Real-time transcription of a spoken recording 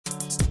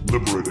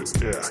Liberator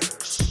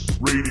X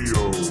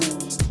Radio.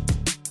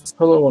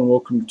 Hello and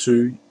welcome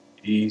to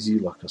Easy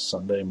Like a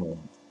Sunday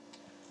Morn.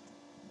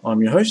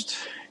 I'm your host,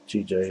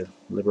 GJ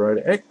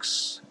Liberator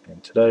X,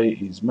 and today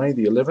is May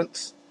the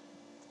 11th,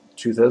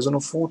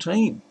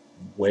 2014.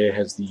 Where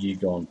has the year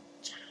gone?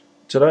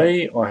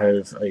 Today I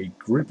have a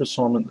group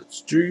assignment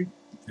that's due.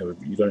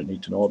 However, you don't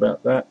need to know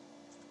about that.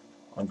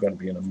 I'm going to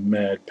be in a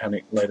mad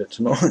panic later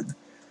tonight.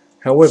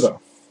 However,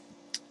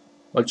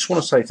 I just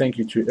want to say thank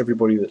you to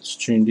everybody that's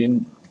tuned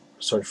in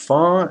so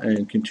far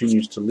and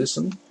continues to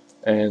listen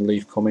and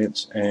leave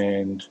comments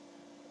and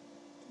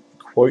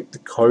quote the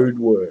code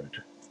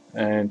word.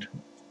 And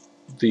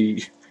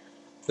the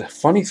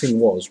funny thing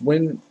was,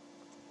 when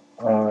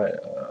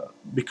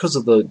because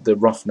of the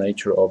rough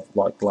nature of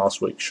like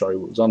last week's show, it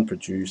was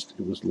unproduced,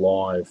 it was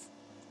live,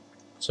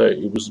 so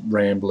it was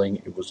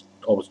rambling, I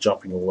was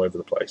jumping all over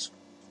the place.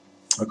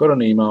 I got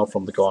an email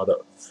from the guy that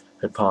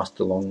had passed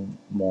along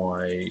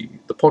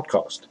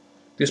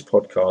this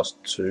podcast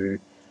to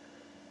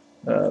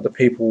the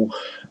people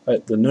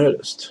at the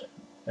Nerdist,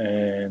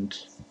 and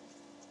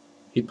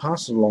he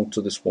passed it along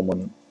to this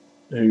woman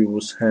who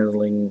was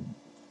handling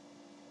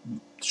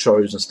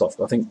shows and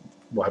stuff. I think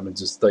what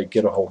happens is they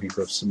get a whole heap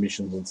of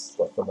submissions and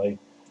stuff, and they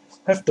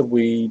have to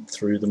weed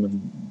through them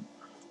and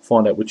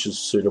find out which is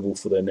suitable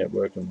for their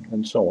network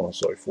and so on and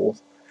so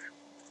forth.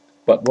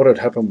 But what had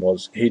happened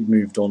was he'd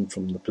moved on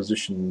from the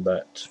position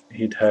that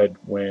he'd had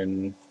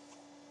when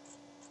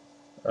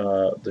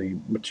the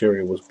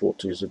material was brought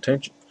to his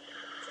attention.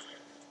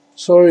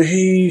 So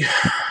he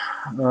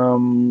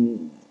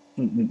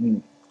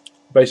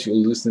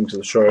basically listening to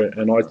the show,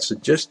 and I'd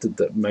suggested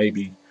that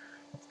maybe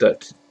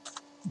that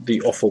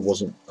the offer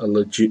wasn't a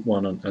legit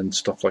one and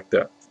stuff like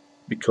that,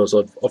 because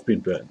I've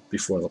been burnt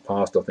before in the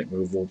past. I think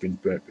we've all been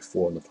burnt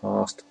before in the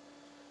past.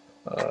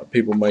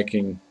 People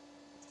making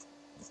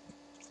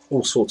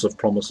all sorts of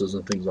promises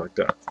and things like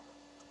that.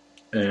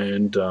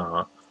 And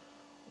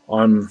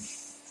I'm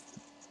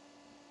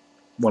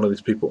one of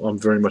these people, I'm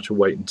very much a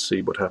wait and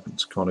see what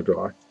happens kind of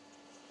guy.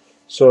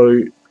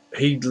 So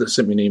he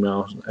sent me an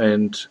email,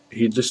 and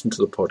he'd listened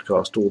to the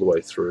podcast all the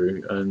way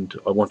through, and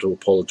I want to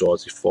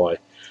apologise if I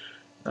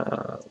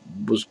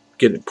was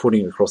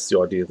putting across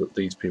the idea that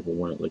these people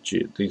weren't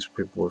legit. These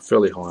people were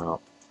fairly high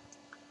up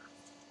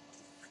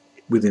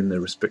within their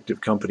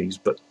respective companies,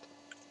 but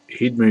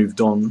he'd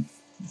moved on,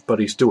 but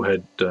he still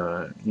had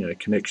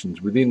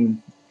connections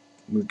within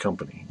the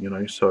company,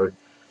 so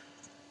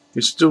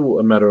it's still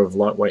a matter of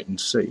like wait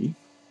and see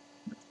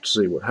to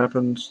see what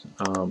happens.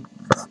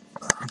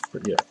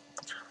 But yeah,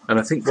 and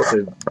I think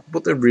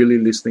what they're really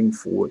listening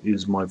for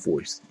is my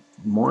voice,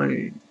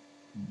 my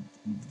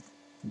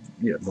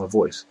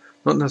voice,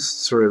 not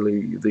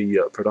necessarily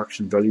the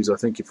production values. I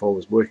think if I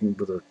was working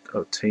with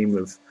a team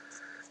of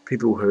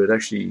people who had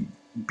actually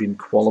been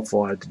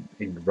qualified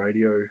in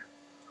radio,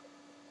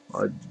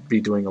 I'd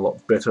be doing a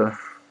lot better.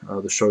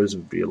 The shows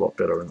would be a lot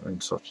better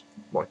and such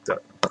like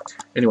that.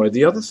 Anyway,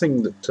 the other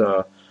thing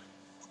that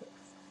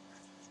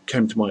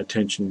came to my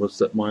attention was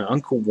that my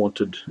uncle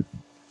wanted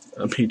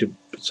me to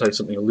say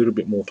something a little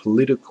bit more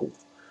political,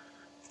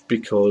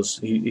 because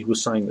he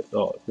was saying that,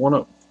 why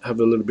not have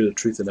a little bit of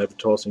truth in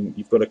advertising?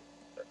 You've got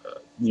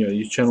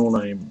your channel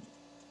name,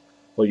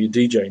 or your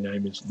DJ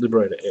name is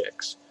Liberator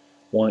X.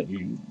 Why aren't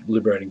you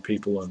liberating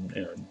people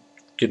and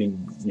getting,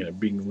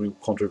 being real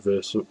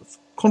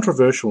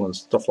controversial and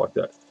stuff like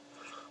that?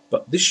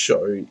 But this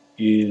show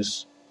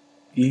is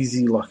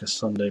Easy Like a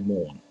Sunday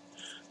Morn.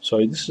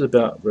 So this is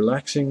about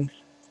relaxing,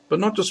 but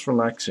not just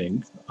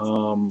relaxing.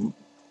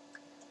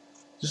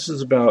 This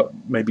is about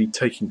maybe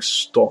taking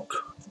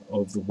stock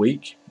of the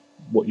week,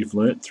 what you've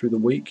learnt through the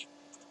week,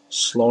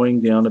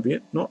 slowing down a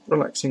bit, not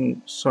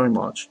relaxing so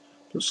much,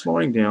 but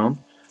slowing down.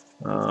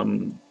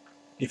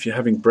 If you're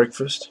having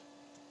breakfast,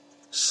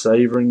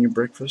 savouring your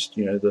breakfast,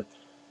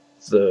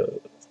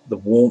 the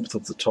warmth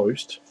of the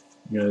toast,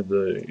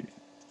 the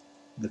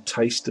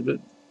taste of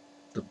it,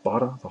 the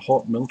butter, the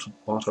hot melted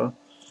butter,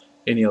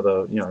 any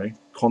other,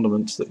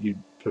 condiments that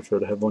you'd prefer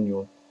to have on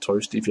your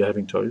toast if you're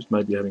having toast.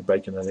 Maybe you're having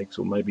bacon and eggs,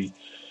 or maybe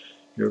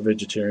you're a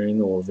vegetarian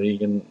or a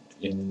vegan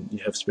and you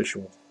have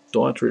special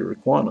dietary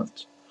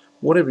requirements.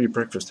 Whatever your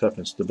breakfast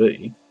happens to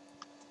be,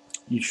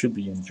 you should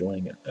be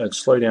enjoying it. And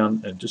slow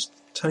down and just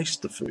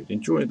taste the food,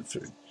 enjoy the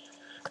food.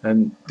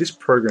 And this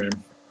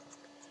program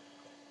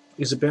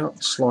is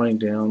about slowing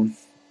down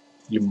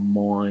your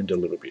mind a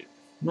little bit,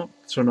 not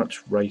so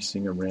much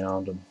racing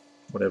around and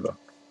whatever.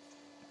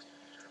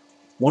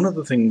 One of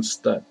the things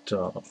that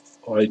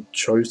I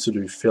chose to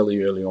do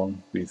fairly early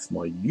on with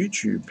my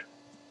YouTube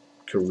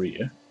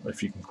career,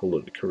 if you can call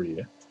it a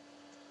career,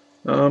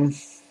 I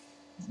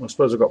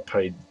suppose I got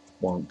paid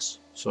once,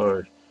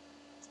 so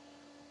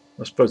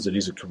I suppose it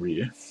is a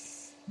career,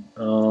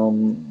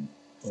 or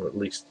at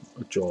least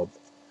a job.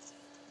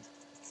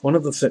 One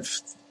of the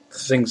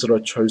things that I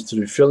chose to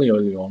do fairly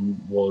early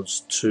on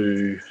was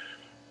to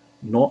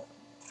not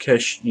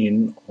cash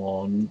in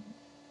on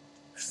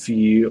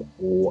fear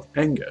or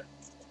anger.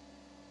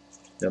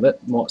 Now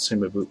that might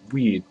seem a bit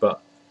weird, but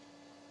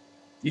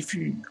if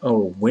you are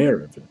aware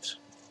of it,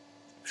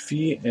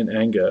 fear and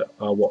anger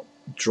are what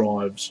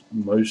drives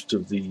most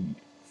of the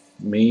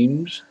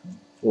memes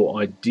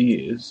or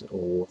ideas,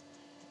 or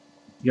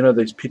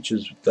these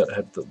pictures that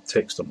have the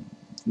text on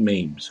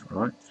memes,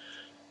 right?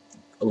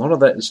 A lot of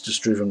that is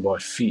just driven by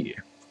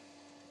fear.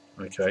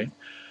 Okay,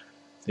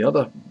 the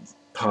other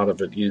part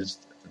of it is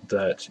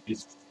that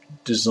it's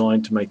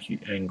designed to make you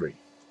angry,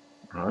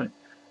 right?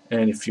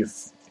 And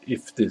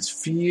if there's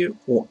fear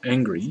or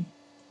anger,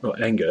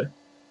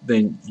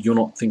 then you're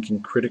not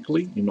thinking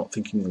critically, you're not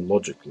thinking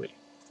logically,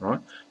 right?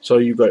 So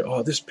you go,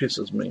 oh, this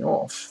pisses me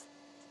off.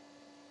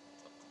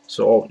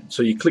 So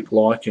you click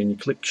like and you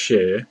click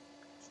share,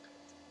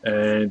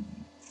 and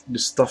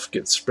this stuff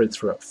gets spread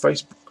throughout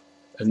Facebook,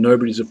 and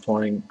nobody's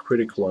applying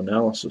critical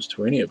analysis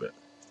to any of it.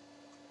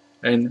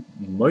 And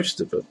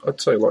most of it,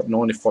 I'd say like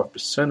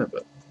 95% of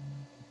it,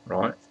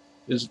 right,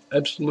 is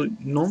absolute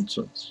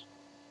nonsense.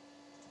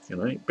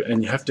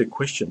 And you have to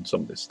question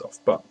some of this stuff.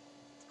 But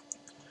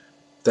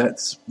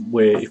that's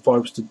where, if I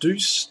was to do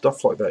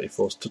stuff like that, if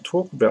I was to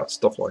talk about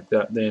stuff like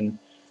that, then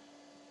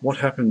what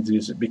happens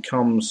is it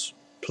becomes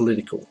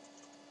political.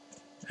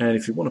 And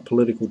if you want a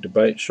political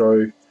debate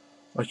show,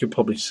 I could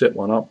probably set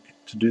one up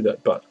to do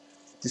that. But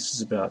this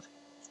is about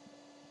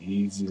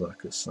easy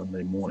like a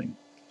Sunday morning.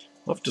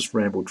 I've just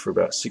rambled for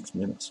about 6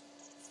 minutes.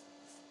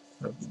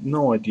 I have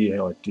no idea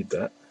how I did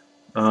that.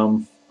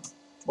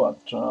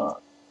 But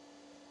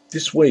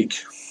this week,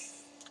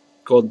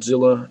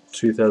 Godzilla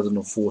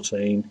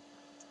 2014,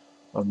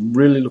 I'm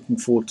really looking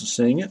forward to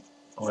seeing it.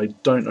 I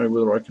don't know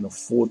whether I can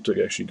afford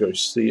to actually go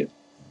see it,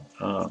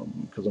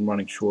 because I'm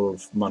running short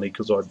of money,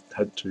 because I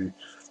had to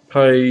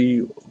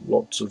pay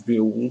lots of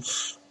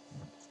bills.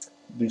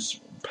 This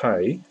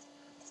pay,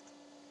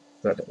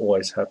 that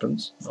always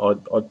happens.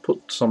 I'd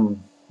put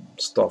some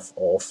stuff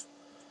off,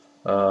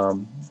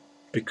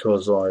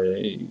 because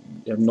I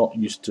am not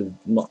used to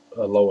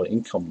a lower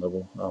income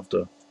level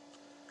after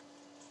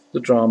the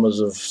dramas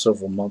of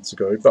several months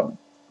ago. But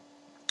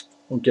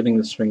I'm getting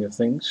the swing of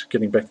things,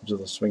 getting back into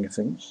the swing of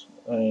things,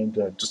 and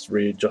just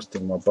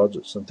readjusting my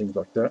budgets and things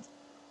like that.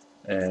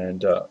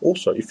 And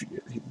also, if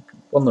you,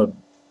 on the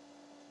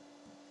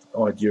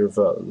idea of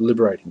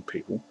liberating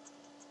people,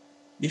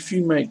 if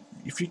you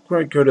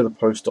go to the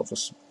post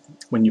office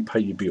when you pay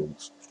your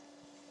bills,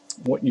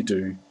 what you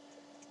do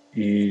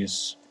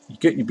is you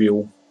get your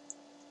bill,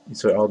 you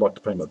say, I'd like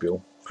to pay my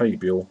bill, pay your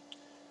bill,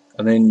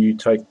 and then you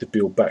take the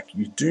bill back.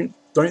 You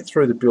don't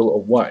throw the bill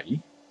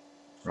away,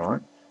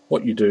 right?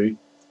 What you do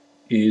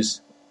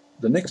is,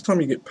 the next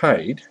time you get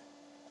paid,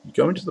 you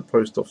go into the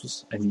post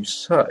office and you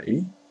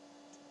say,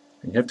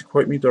 and you have to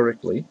quote me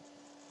directly,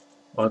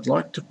 I'd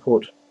like to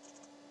put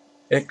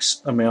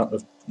X amount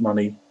of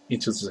money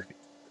into the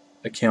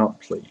account,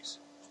 please.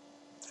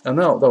 And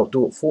they'll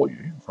do it for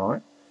you,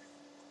 right?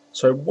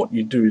 So what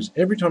you do is,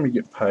 every time you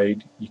get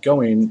paid, you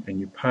go in and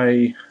you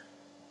pay,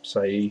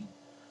 say,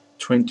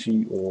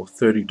 $20 or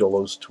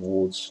 $30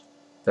 towards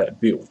that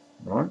bill,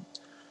 right?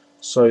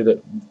 So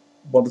that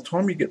by the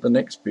time you get the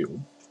next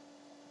bill,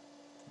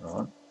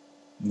 right,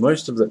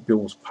 most of that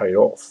bill is paid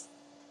off.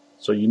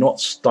 So you're not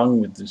stung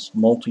with this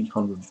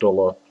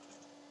multi-$100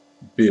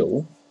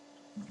 bill,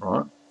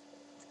 right?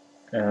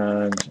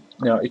 And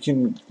now it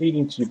can eat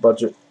into your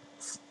budget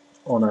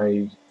on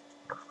a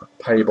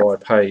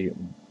pay-by-pay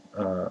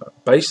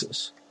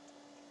basis,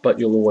 but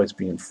you'll always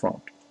be in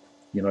front.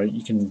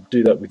 You can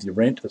do that with your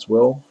rent as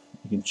well.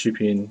 You can chip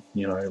in,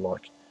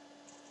 like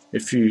a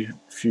few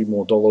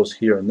more dollars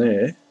here and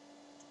there,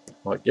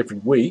 like every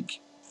week,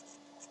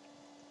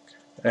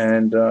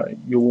 and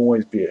you'll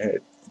always be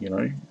ahead.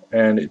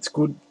 And it's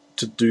good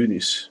to do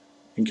this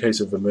in case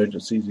of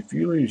emergencies. If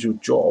you lose your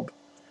job,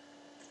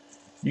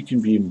 you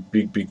can be in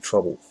big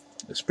trouble,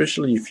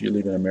 especially if you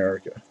live in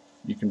America.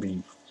 You can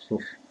be,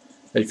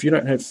 if you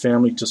don't have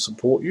family to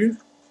support you,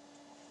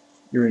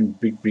 you're in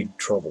big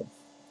trouble.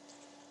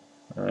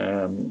 I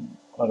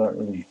don't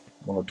really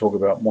want to talk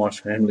about my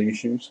family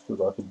issues,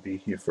 because I could be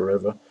here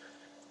forever,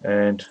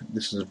 and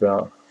this is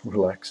about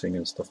relaxing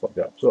and stuff like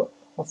that. So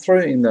I'll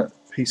throw in that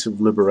piece of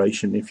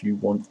liberation if you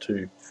want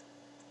to,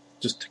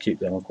 just to keep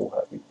the uncle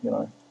happy.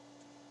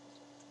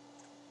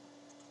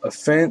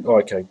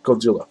 Okay,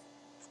 Godzilla.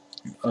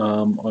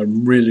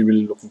 I'm really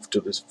looking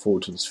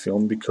forward to this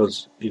film,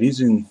 because it is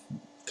in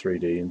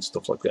 3D and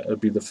stuff like that. It'll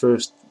be the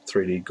first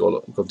 3D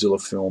Godzilla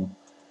film.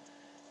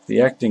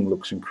 The acting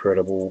looks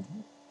incredible,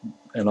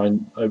 and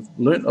I've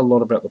learnt a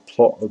lot about the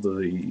plot of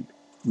the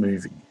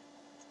movie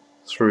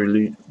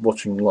through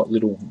watching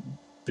little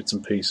bits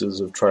and pieces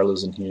of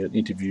trailers and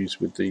interviews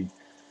with the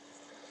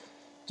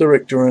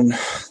director and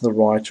the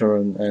writer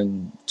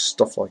and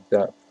stuff like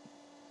that.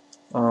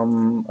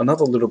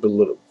 Another little bit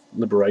of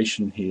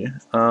liberation here.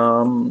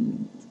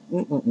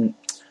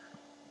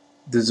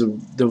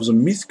 There was a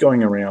myth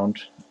going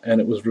around, and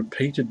it was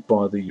repeated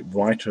by the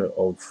writer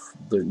of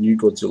the new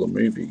Godzilla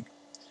movie,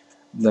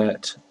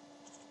 that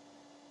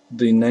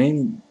the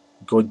name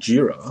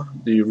Gojira,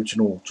 the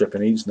original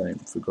Japanese name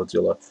for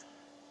Godzilla,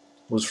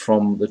 was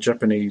from the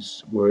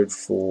Japanese word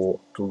for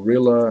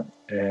gorilla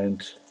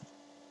and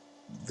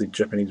the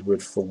Japanese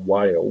word for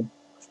whale,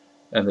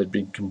 and they'd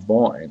been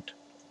combined.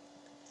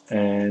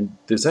 And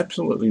there's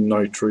absolutely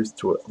no truth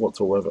to it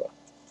whatsoever,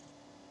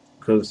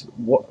 because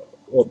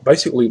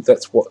basically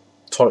that's what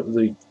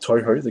the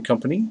Toho, the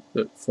company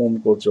that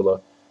formed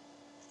Godzilla,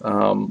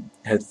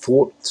 had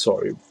thought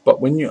so.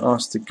 But when you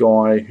ask the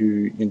guy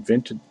who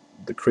invented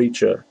the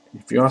creature,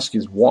 if you ask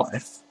his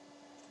wife,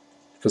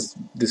 because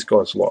this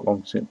guy's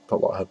long since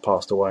had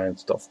passed away and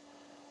stuff,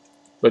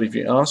 but if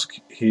you ask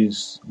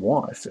his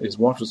wife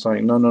was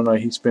saying, no,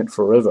 he spent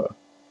forever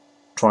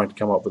trying to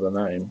come up with a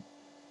name,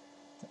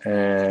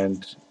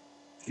 and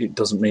it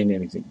doesn't mean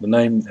anything. The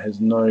name has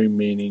no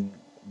meaning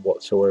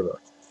whatsoever.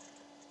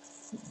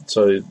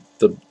 So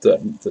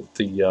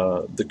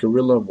the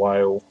gorilla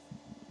whale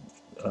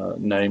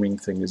naming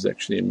thing is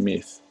actually a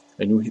myth,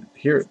 and you'll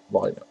hear it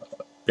like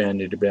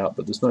bandied about,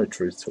 but there's no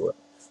truth to it.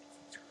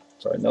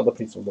 So another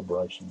piece of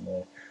liberation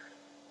there.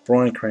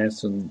 Bryan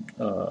Cranston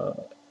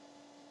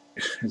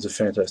is a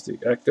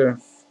fantastic actor.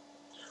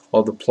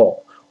 The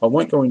plot. I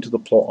won't go into the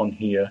plot on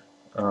here.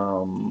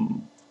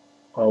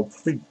 I'll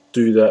probably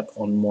do that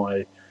on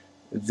my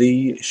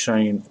The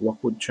Shane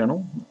Lockwood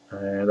channel,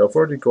 and I've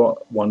already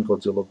got one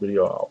Godzilla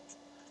video up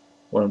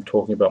when I'm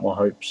talking about my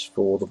hopes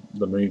for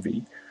the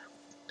movie.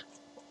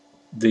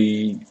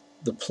 The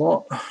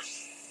plot,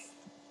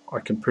 I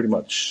can pretty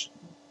much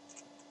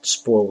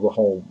spoil the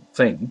whole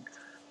thing,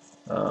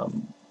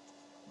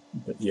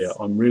 but yeah,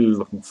 I'm really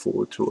looking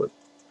forward to it.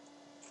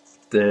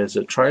 There's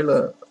a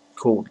trailer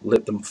called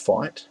Let Them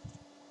Fight,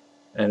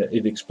 and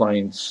it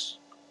explains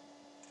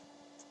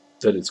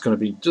that it's going to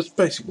be just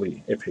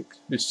basically epic.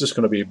 It's just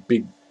going to be a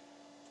big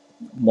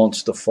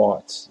monster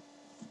fight,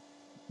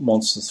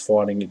 monsters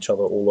fighting each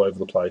other all over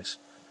the place.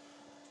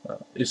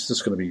 It's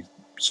just going to be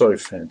so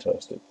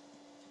fantastic.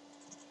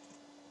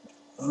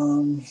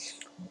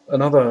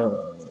 Another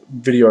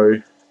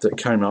video that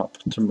came up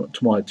to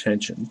my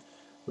attention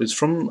was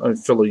from a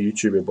fellow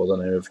YouTuber by the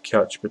name of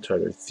Couch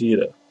Potato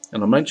Theatre,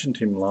 and I mentioned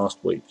him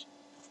last week.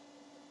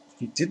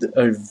 He did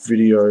a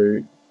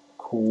video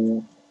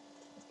called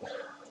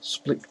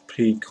Split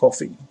Pea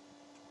Coffee.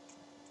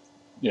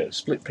 Yeah,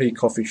 Split Pea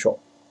Coffee Shop.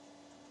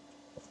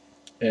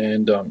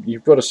 And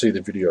you've got to see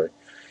the video.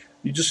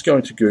 You just go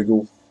into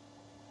Google,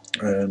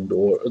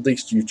 or at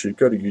least YouTube,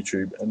 go to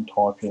YouTube and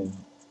type in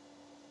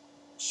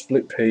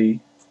Split Pea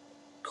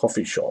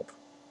Coffee Shop.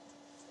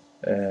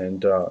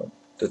 And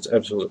that's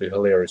absolutely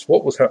hilarious.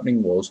 What was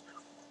happening was,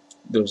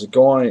 there was a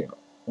guy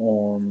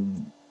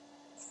on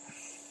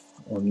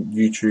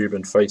YouTube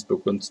and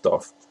Facebook and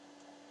stuff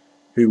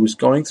who was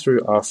going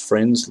through our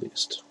friends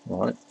list,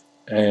 right?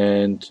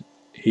 And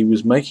he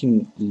was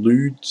making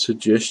lewd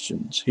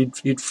suggestions.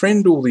 He'd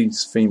friend all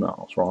these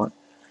females, right?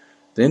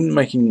 Then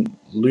making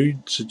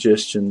lewd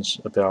suggestions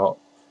about,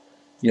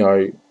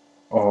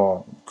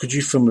 could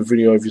you film a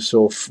video of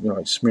yourself,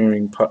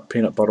 smearing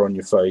peanut butter on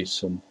your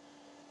face and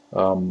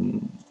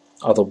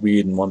other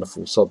weird and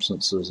wonderful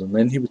substances. And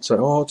then he would say,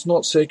 it's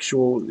not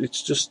sexual,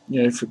 it's just,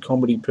 for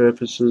comedy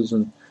purposes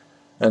and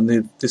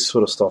this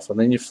sort of stuff. And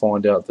then you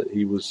find out that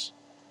he was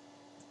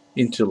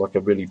into like a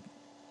really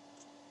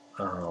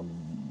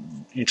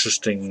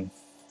interesting.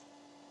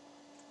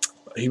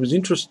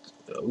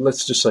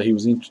 Let's just say he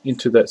was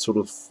into that sort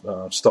of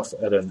stuff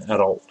at an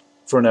adult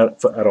for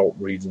adult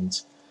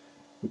reasons,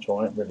 which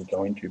I ain't really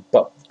going to.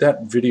 But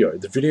that video,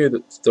 the video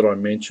that I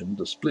mentioned,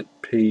 the Split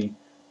Pea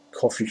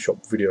Coffee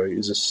Shop video,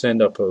 is a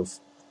send up of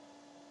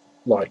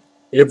like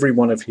every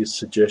one of his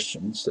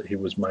suggestions that he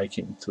was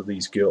making to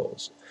these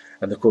girls,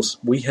 and of course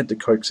we had to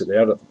coax it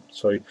out of them.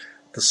 So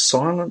the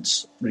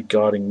silence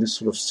regarding this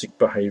sort of sick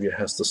behaviour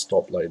has to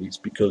stop, ladies,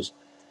 because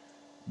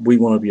we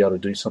want to be able to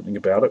do something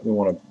about it. We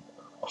want to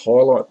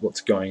highlight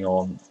what's going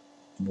on,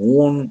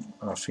 warn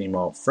our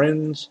female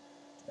friends,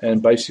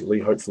 and basically,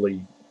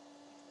 hopefully,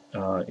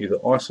 either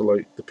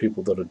isolate the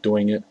people that are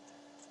doing it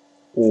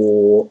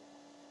or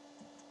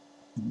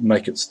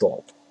make it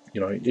stop.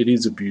 It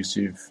is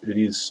abusive, it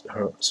is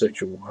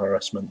sexual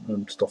harassment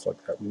and stuff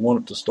like that. We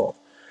want it to stop.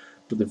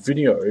 But the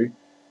video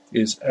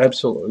is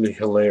absolutely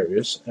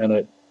hilarious,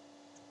 and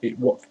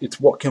it's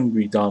what can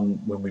be done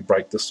when we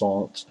break the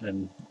silence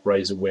and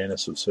raise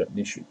awareness of certain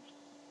issues.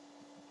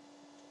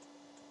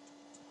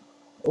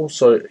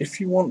 Also,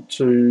 if you want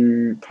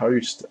to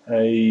post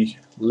a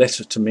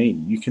letter to me,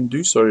 you can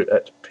do so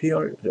at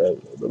you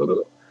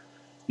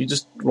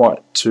just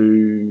write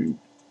to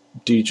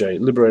DJ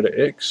Liberator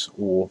X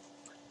or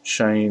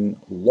Shane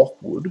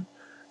Lockwood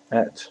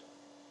at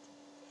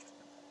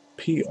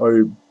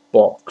P.O.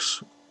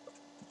 Box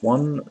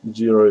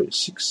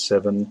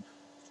 1067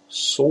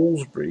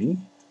 Salisbury,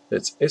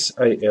 that's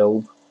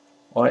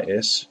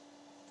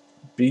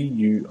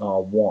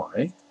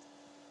SALISBURY,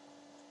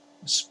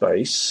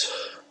 space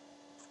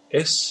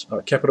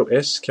capital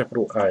S,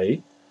 capital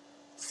A,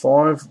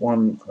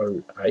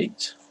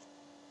 5108,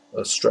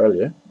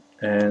 Australia,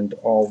 and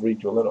I'll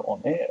read your letter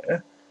on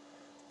air.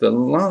 The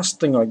last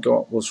thing I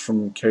got was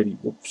from Katie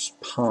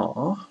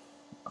Pa,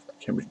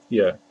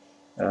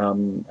 and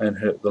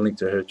the link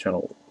to her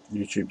channel,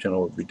 YouTube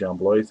channel, will be down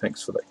below.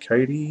 Thanks for that,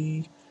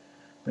 Katie.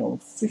 Now I'm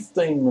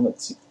 15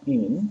 minutes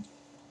in,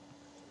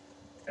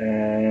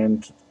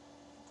 and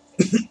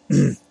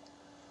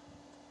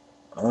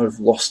I've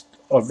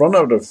run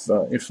out of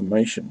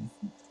information.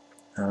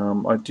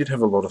 I did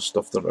have a lot of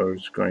stuff that I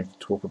was going to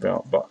talk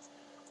about, but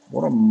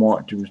what I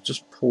might do is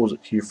just pause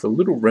it here for a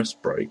little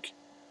rest break,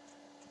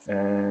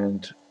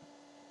 and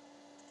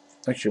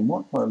actually I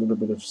might play a little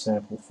bit of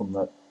sample from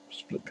that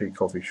Split Pea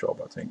Coffee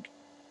Shop, I think.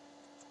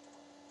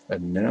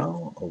 And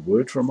now, a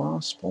word from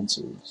our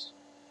sponsors.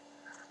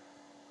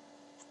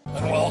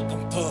 And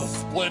welcome to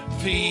Split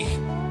Pea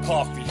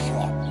Coffee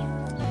Shop.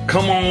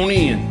 Come on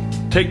in,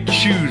 take the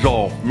shoes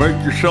off, make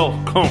yourself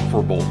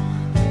comfortable.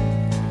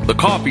 The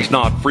coffee's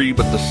not free,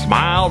 but the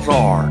smiles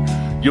are.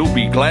 You'll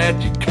be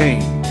glad you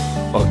came.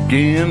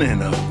 Again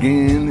and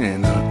again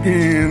and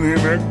again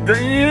and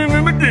again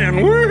and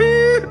again.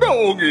 Woo,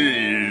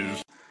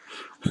 doggies!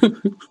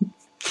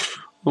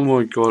 Oh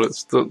my god,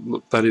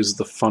 that is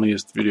the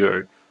funniest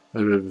video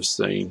I've ever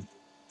seen.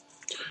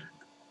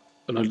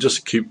 And I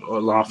just keep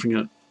laughing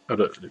at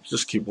it,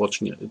 just keep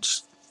watching it.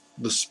 It's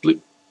the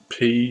Split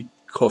Pea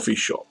Coffee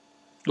Shop.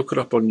 Look it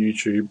up on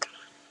YouTube.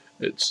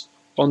 It's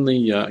on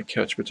the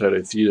Couch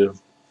Potato Theatre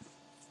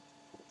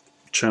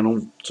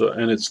channel,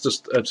 and it's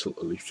just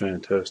absolutely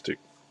fantastic.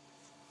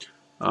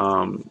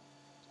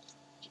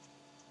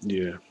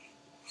 Yeah,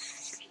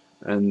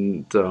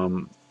 and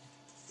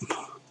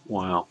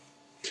wow.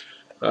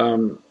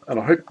 And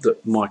I hope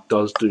that Mike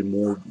does do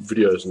more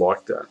videos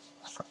like that.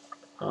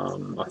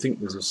 I think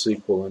there's a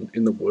sequel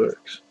in the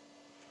works.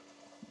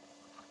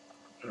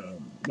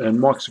 And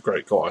Mike's a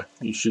great guy.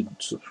 You should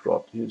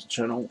subscribe to his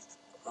channel.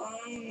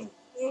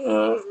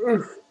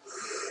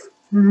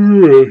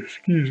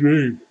 Excuse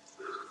me.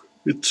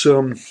 It's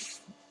a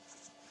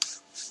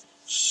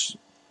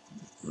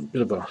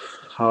bit of a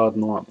hard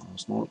night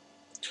last night.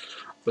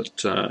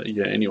 But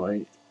yeah,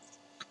 anyway.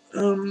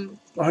 I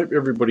hope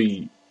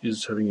everybody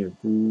is having a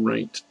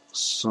great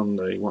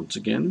Sunday once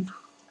again.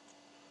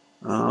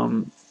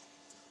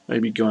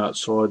 Maybe go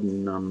outside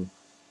and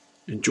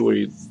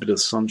enjoy a bit of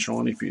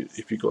sunshine if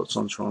you got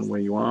sunshine where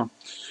you are.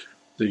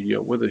 The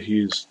weather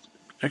here is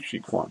actually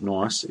quite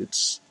nice.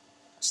 It's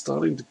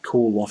starting to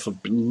cool off a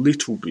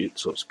little bit,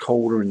 so it's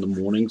colder in the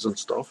mornings and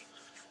stuff.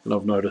 And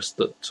I've noticed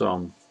that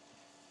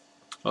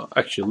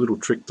actually a little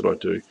trick that I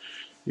do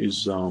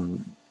is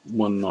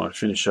when I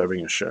finish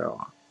having a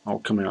shower, I'll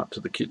come out to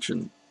the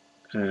kitchen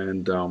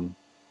and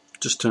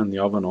just turn the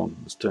oven on.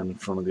 Just stand in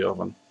front of the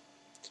oven.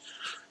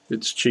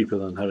 It's cheaper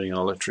than having an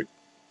electric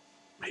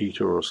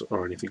heater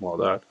or anything like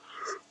that.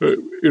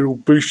 It'll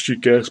boost your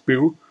gas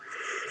bill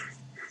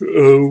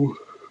or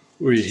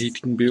your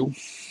heating bill.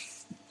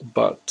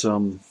 But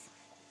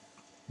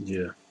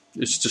yeah,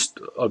 it's just,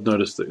 I've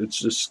noticed that it's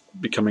just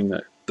becoming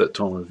that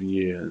time of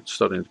year. It's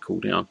starting to cool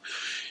down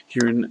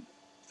here in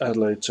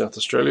Adelaide, South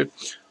Australia.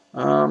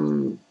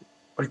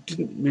 I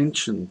didn't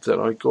mention that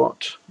I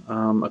got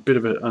a bit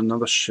of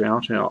another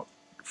shout out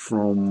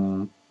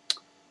from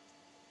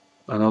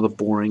another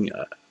boring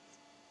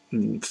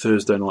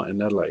Thursday Night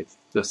in Adelaide.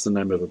 That's the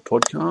name of a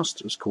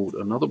podcast. It's called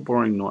Another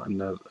Boring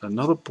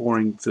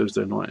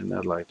Thursday Night in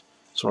Adelaide.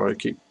 Sorry, I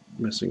keep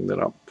messing that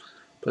up.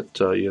 But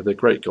yeah, they're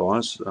great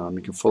guys.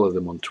 You can follow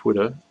them on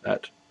Twitter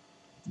at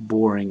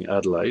Boring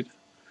Adelaide.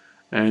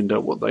 And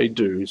what they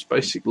do is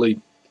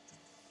basically,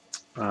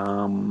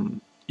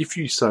 if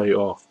you say,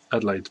 "Oh,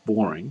 Adelaide's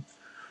boring,"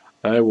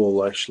 they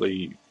will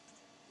actually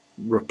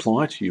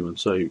reply to you and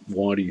say,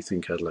 "Why do you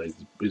think Adelaide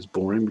is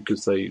boring?"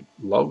 Because they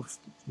love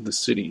the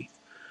city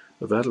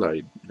of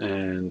Adelaide,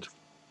 and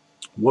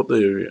what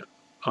they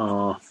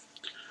are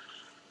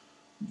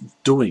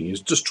doing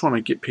is just trying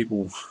to get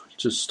people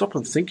to stop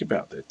and think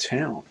about their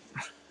town.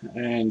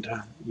 And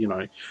you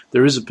know,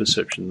 there is a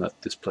perception that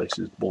this place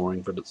is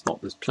boring, but it's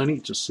not. There's plenty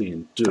to see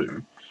and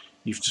do.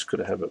 You've just got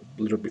to have a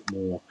little bit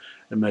more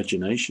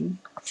imagination,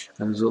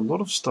 and there's a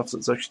lot of stuff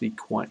that's actually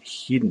quite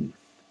hidden.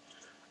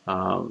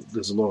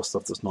 There's a lot of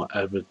stuff that's not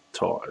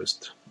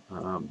advertised.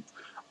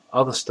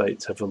 Other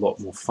states have a lot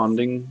more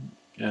funding,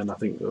 and I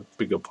think a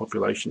bigger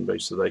population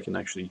base, so they can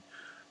actually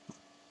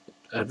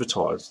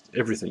advertise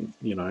everything,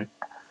 you know.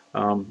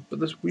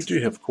 But we do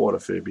have quite a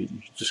fair bit.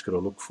 You just got to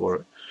look for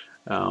it.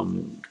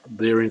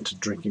 They're into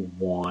drinking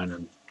wine,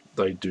 and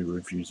they do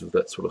reviews of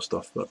that sort of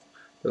stuff, but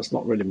that's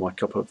not really my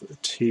cup of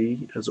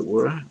tea, as it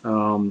were.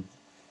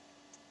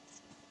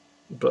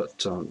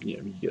 But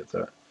yeah, you get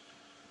that.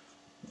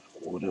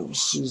 What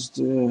else is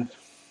there?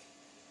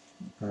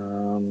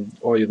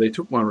 Oh yeah, they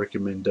took my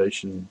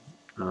recommendation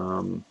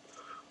and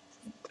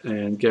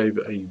gave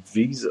a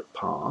visa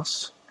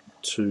pass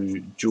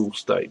to Dual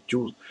State.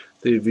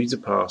 Their visa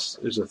pass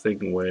is a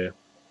thing where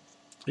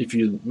if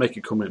you make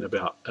a comment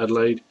about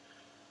Adelaide,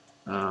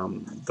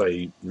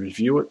 they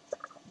review it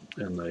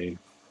and they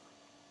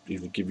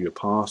either give you a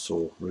pass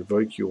or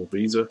revoke your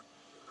visa.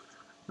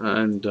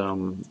 And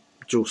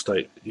Dual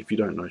State, if you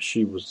don't know,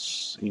 she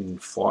was in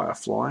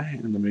Firefly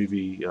in the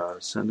movie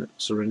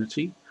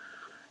Serenity.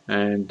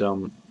 And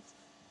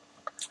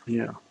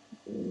yeah,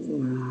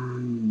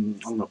 I'm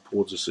going to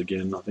pause this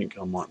again. I think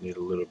I might need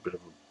a little bit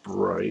of a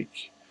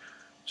break.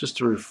 just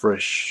to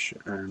refresh,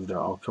 and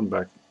I'll come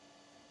back.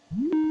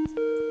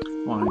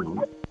 Oh, hang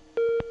on.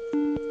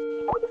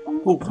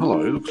 Oh, hello.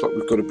 Looks like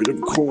we've got a bit of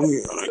a call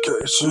here.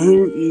 Okay, so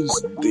who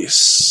is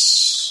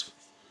this?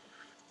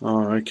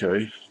 Oh,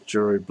 okay.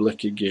 Jerry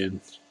Black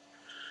again.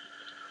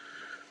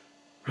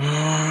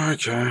 Oh,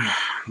 okay.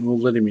 We'll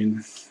let him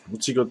in.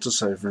 What's he got to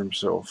say for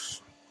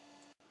himself?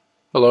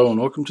 Hello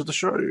and welcome to the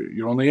show.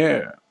 You're on the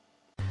air.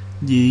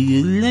 Do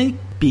you like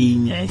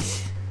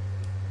peanuts?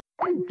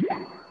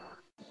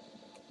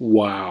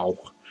 Wow.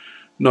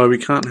 No, we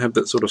can't have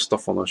that sort of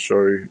stuff on the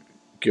show,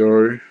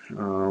 Gero.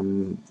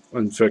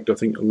 In fact, I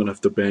think I'm going to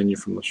have to ban you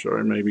from the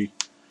show, maybe.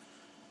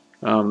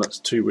 That's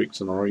 2 weeks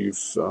in a row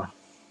you've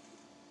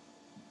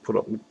put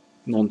up with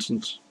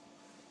nonsense.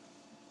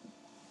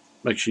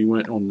 Actually, you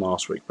weren't on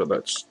last week, but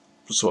that's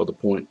beside the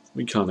point.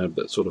 We can't have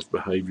that sort of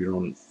behaviour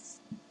on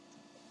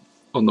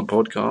the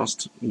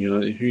podcast. You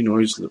know, who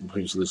knows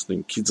who's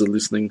listening? Kids are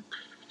listening.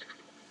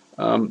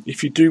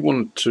 If you do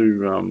want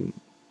to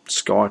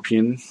Skype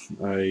in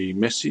a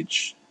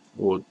message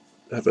or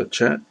have a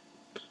chat,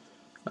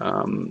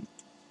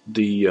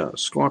 the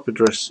Skype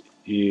address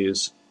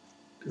is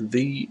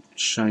the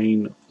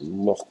Shane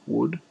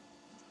Lockwood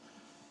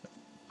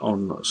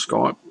on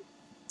Skype,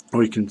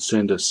 or you can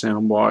send a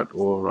soundbite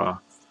or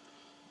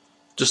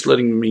just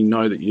letting me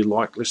know that you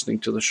like listening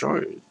to the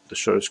show. The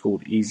show is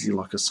called Easy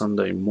Like a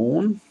Sunday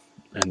Morn,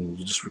 and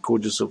you just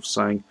record yourself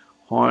saying,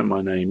 "Hi,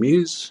 my name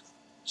is,"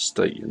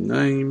 state your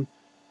name,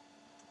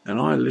 and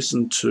I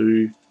listen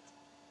to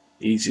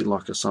Easy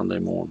Like a Sunday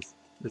Morn.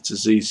 It's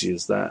as easy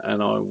as that,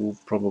 and I will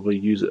probably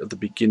use it at the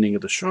beginning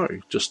of the show,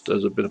 just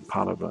as a bit of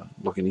part of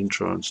like an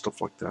intro and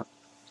stuff like that.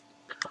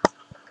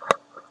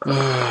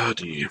 Oh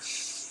dear.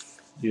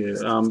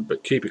 Yeah,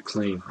 but keep it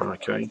clean,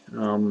 okay?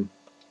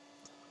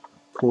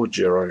 Poor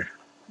Gero.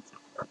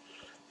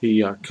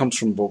 He comes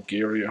from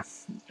Bulgaria,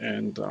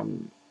 and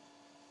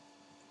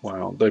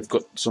wow, they've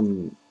got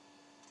some.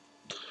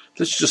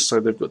 Let's just say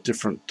they've got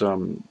different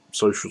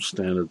social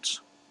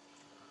standards.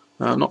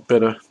 Not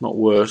better, not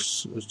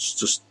worse. It's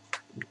just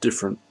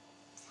different.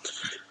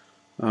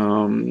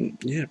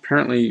 Yeah,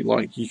 apparently,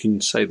 like, you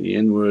can say the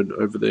N-word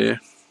over there,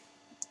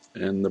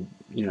 and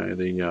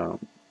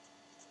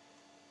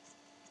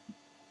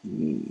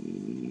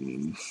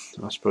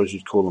I suppose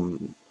you'd call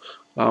them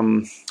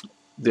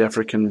the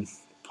African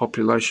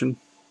population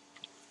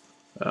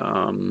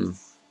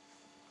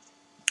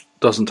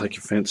doesn't take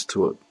offence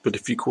to it, but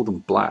if you call them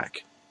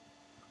black,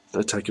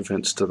 they take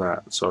offence to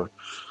that. So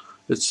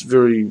it's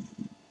very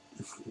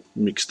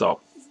mixed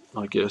up,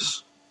 I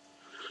guess.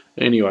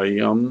 Anyway,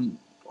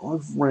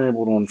 I've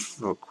rambled on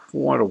for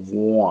quite a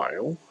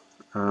while.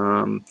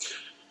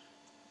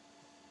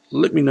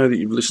 Let me know that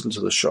you've listened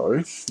to the show,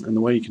 and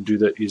the way you can do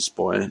that is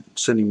by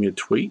sending me a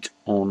tweet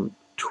on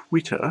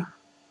Twitter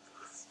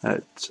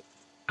at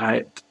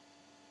SHAIDO,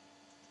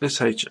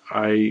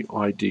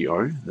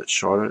 that's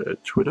Shido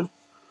at Twitter.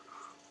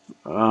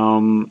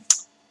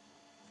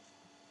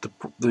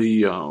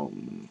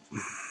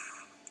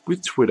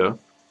 With Twitter,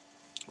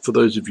 for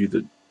those of you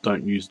that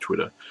don't use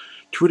Twitter,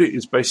 Twitter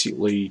is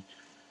basically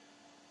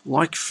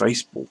like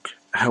Facebook.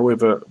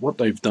 However, what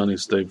they've done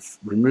is they've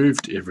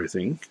removed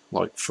everything,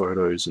 like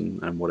photos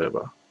and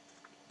whatever.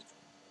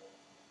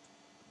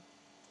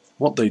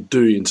 What they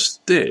do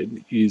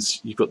instead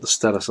is you've got the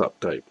status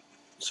update.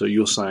 So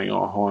you're saying,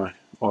 "Oh, hi,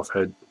 I've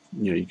had,"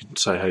 you can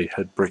say, "Hey,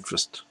 had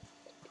breakfast,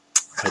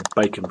 had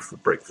bacon for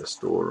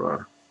breakfast,"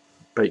 or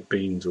baked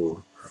beans,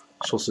 or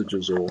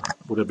sausages, or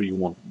whatever you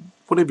want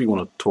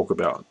to talk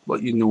about,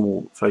 like your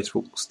normal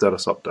Facebook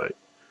status update.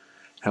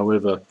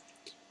 However,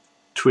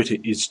 Twitter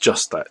is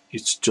just that.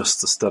 It's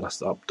just the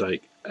status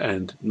update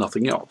and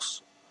nothing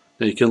else.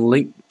 Now, you can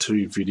link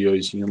to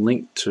videos, you can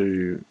link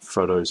to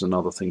photos and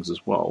other things as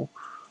well,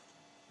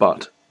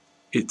 but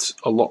it's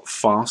a lot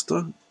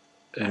faster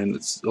and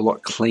it's a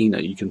lot cleaner.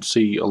 You can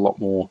see a lot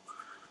more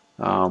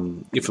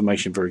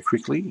information very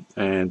quickly,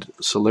 and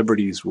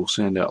celebrities will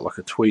send out like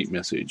a tweet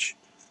message.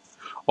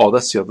 Oh,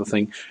 that's the other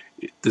thing.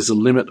 There's a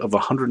limit of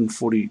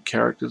 140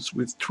 characters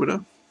with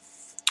Twitter.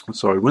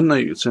 So when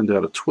they send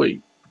out a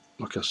tweet,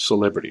 like a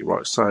celebrity,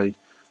 right? Say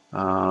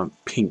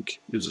Pink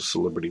is a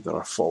celebrity that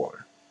I follow.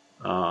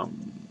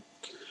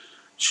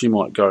 She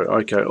might go,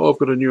 "Okay, I've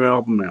got a new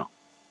album out,"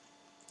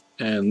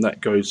 and that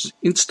goes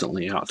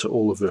instantly out to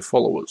all of her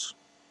followers.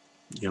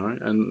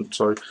 And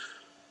so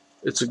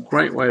it's a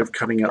great way of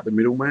cutting out the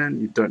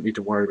middleman. You don't need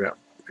to worry about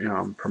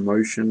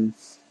promotion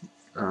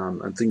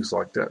and things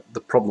like that.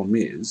 The problem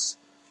is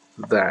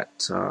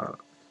that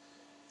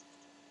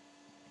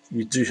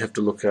you do have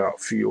to look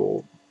out for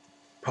your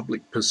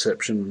public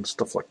perception and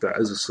stuff like that.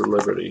 As a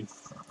celebrity,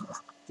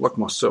 like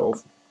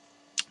myself,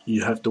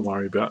 you have to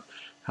worry about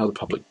how the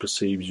public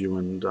perceives you,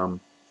 and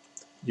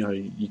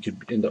you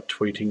could end up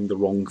tweeting the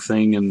wrong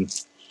thing,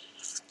 and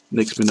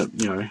next minute,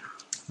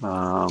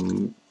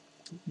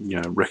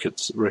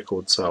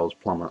 record sales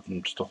plummet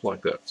and stuff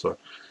like that. So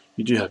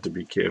you do have to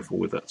be careful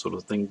with that sort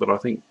of thing. But I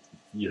think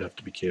you have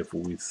to be careful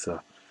with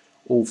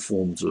all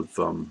forms of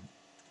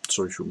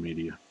social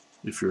media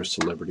if you're a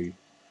celebrity.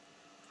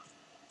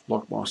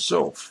 like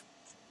myself.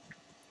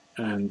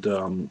 And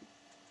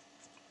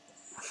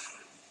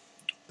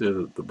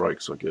they're the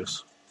breaks, I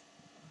guess.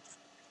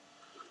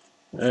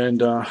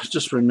 And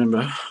just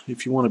remember,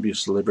 if you want to be a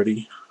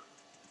celebrity,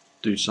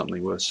 do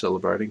something worth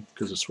celebrating,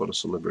 because it's what a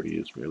celebrity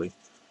is, really.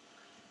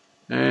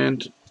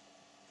 And,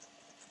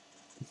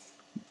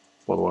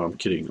 by the way, I'm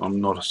kidding.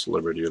 I'm not a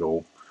celebrity at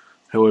all.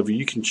 However,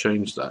 you can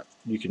change that.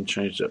 You can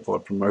change that by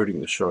promoting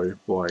the show,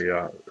 by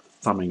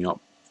thumbing up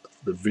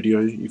the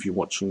video if you're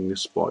watching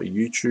this by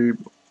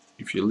YouTube.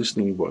 If you're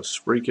listening by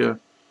Spreaker,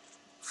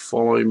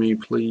 follow me,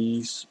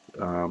 please.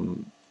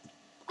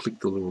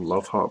 Click the little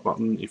love heart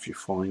button. If you're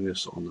following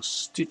this on the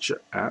Stitcher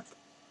app,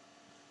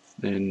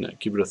 then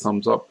give it a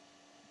thumbs up.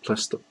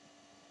 Press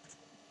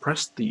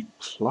the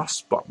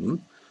plus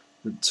button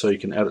so you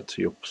can add it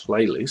to your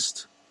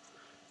playlist,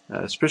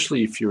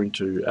 especially if you're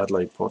into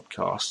Adelaide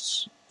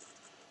podcasts,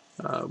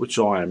 which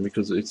I am,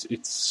 because it's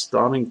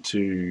starting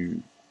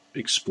to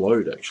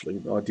explode.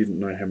 Actually, I didn't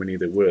know how many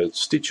there were.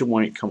 Stitcher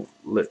won't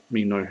let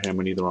me know how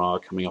many there are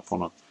coming up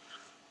on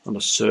a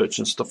search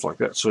and stuff like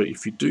that. So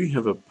if you do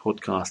have a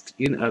podcast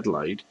in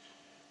Adelaide,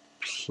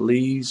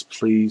 please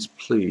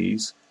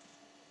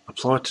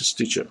apply to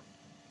Stitcher.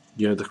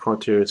 The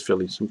criteria is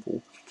fairly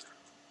simple.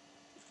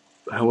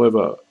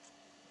 However,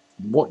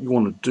 what you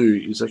want to do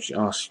is actually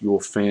ask your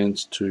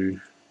fans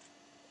to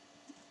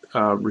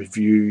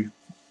review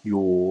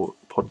your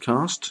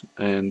podcast,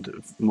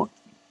 and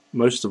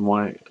most of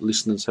my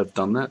listeners have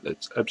done that.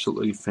 That's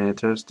absolutely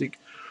fantastic.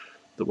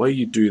 The way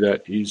you do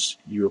that is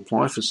you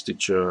apply for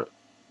Stitcher,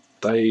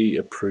 they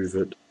approve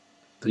it,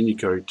 then you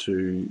go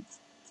to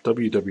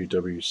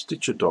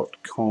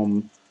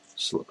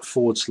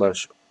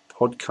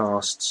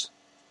www.stitcher.com/podcasts/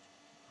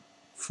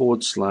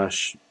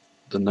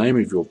 the name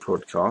of your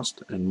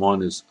podcast, and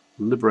mine is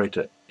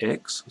Liberator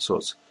X, so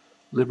it's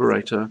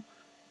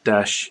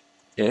Liberator-X.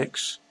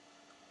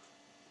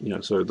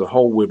 So the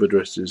whole web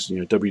address is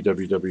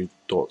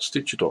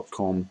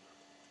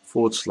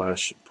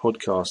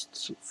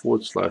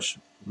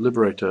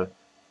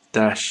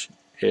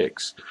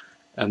www.stitcher.com/podcasts/Liberator-X,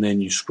 and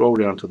then you scroll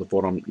down to the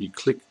bottom, you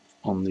click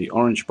on the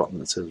orange button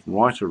that says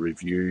write a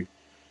review.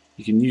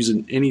 You can use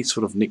any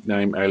sort of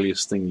nickname,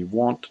 alias thing you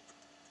want,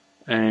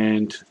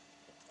 and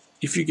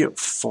if you get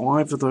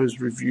 5 of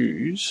those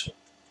reviews,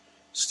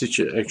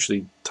 Stitcher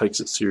actually takes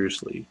it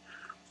seriously.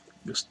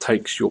 Just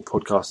takes your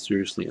podcast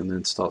seriously, and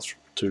then starts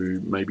to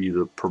maybe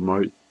either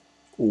promote,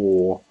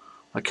 or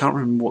I can't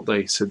remember what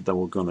they said they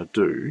were going to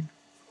do,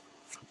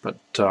 but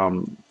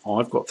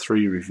I've got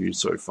 3 reviews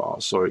so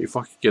far, so if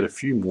I could get a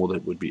few more,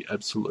 that would be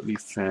absolutely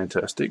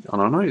fantastic. And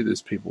I know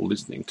there's people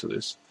listening to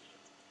this,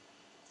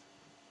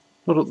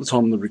 not at the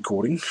time of the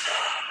recording,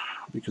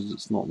 because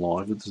it's not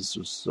live. This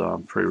was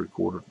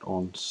pre-recorded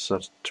on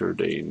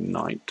Saturday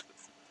night.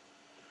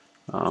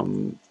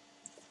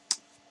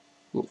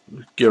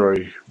 Gero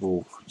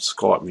will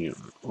Skype me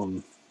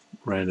on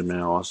random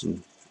hours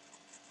and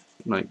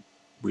make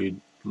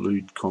weird,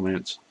 lewd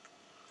comments,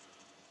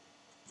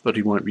 but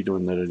he won't be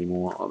doing that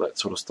anymore. That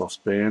sort of stuff's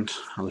banned,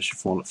 unless you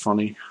find it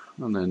funny,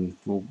 and then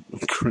we'll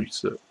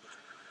increase it.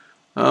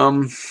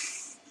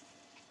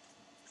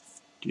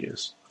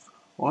 Yes,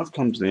 I've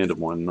come to the end of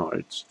my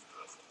notes.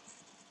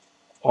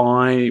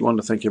 I want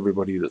to thank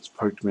everybody that's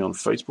poked me on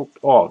Facebook.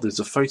 Oh, there's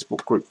a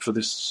Facebook group for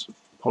this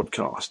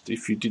podcast.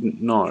 If you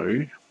didn't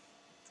know,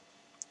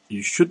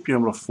 you should be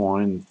able to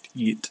find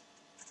it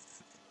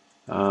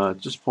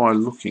just by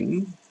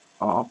looking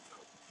up.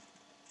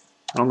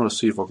 I'm going to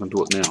see if I can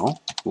do it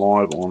now,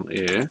 live on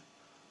air.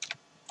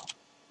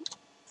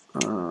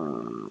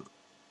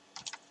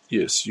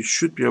 Yes, you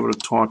should be able to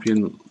type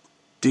in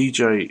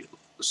DJ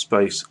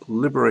space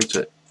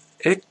Liberator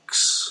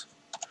X,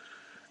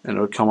 and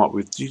it'll come up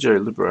with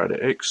DJ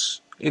Liberator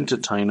X,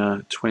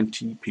 entertainer,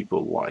 20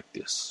 people like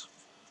this.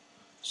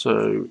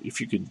 So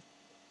if you could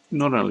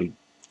not only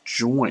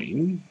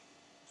join,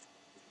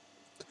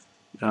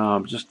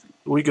 just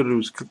all you got to do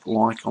is click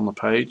like on the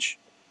page.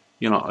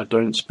 I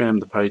don't spam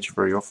the page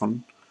very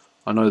often.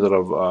 I know that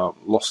I've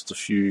lost a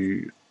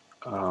few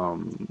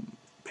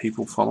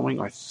people following,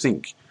 I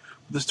think.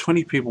 There's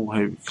 20 people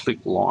who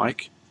click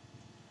like,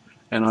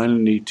 and I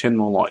only need 10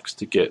 more likes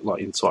to get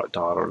like insight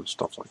data and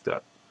stuff like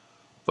that.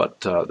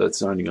 But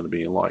that's only going to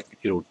be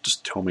it'll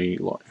just tell me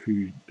like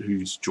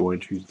who's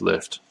joined, who's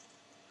left,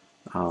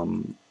 how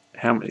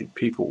many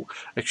people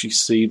actually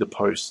see the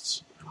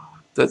posts.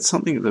 That's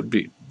something that'd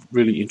be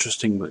really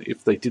interesting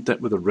if they did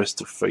that with the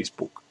rest of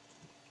Facebook,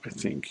 I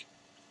think.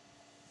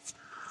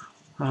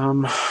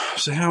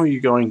 So how are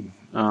you going?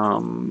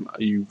 Are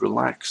you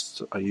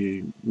relaxed? Are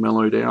you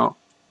mellowed out?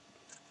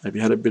 Have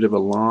you had a bit of a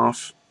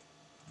laugh?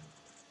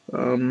 I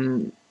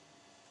know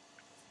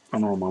I'm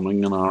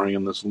umming and ahhing,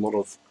 and there's a lot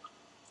of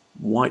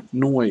white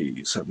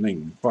noise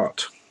happening,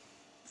 but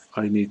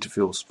I need to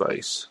fill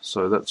space,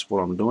 so that's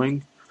what I'm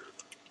doing.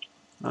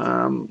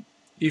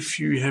 If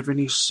you have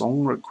any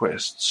song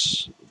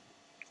requests,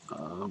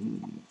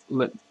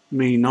 let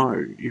me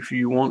know. If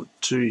you want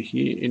to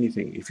hear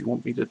anything, if you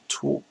want me to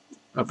talk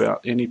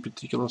about any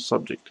particular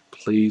subject,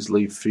 please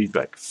leave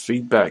feedback.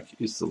 Feedback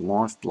is the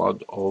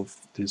lifeblood of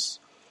this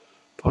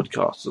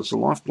podcast. It's the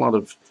lifeblood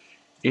of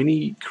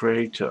any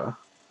creator.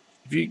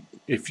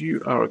 If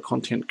you are a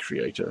content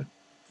creator,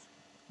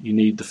 you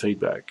need the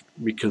feedback,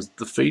 because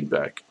the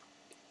feedback,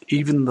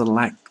 even the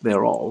lack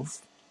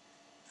thereof,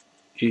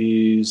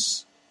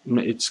 it's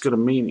got a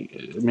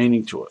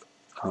meaning to it.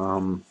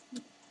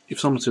 If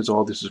someone says,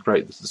 "Oh, this is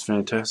great, this is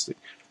fantastic,"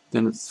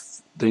 then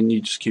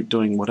you just keep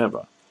doing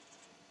whatever.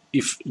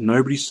 If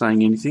nobody's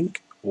saying anything,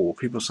 or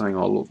people are saying,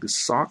 "Oh, look, this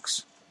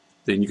sucks,"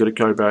 then you've got to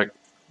go back.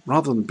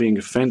 Rather than being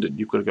offended,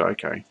 you've got to go,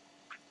 "Okay,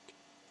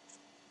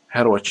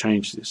 how do I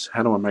change this?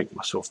 How do I make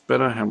myself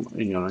better?"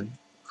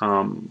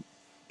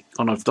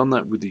 And I've done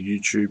that with the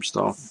YouTube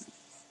stuff,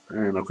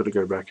 and I've got to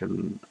go back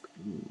and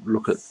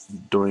look at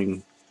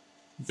doing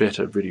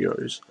better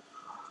videos.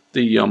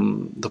 The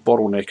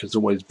bottleneck has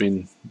always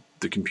been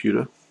the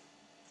computer,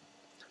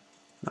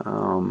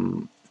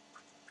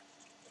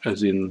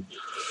 as in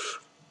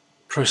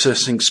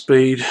processing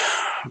speed,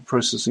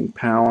 processing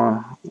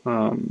power,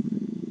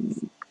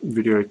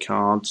 video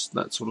cards,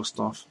 that sort of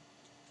stuff.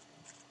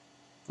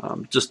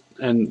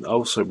 And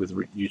also with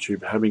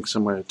YouTube, having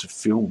somewhere to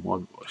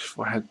film. If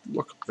I had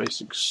like a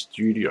basic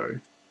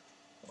studio,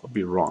 I'd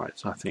be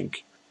right, I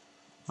think.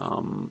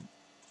 And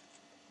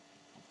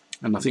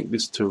I think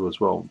this too as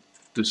well.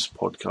 This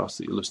podcast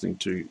that you're listening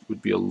to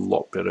would be a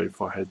lot better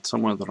if I had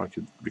somewhere that I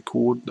could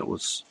record that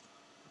was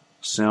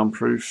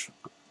soundproof,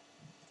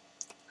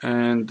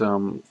 and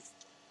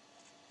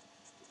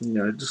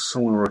just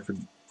somewhere where I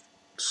could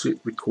sit,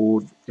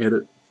 record,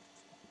 edit,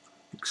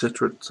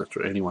 etc.,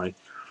 etc. Anyway,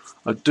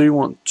 I do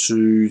want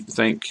to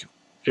thank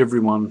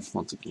everyone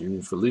once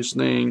again for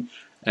listening,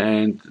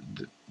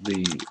 and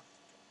the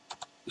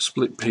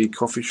Pea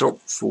Coffee Shop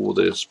for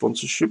their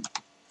sponsorship.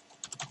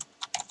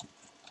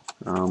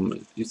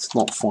 It's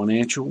not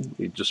financial,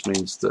 it just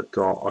means that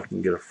I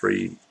can get a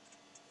free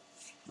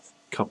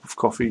cup of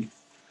coffee.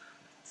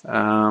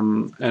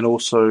 And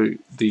also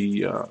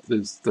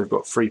they've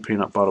got free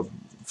peanut butter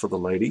for the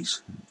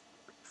ladies,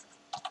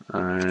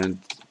 and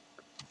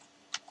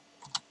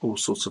all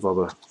sorts of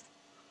other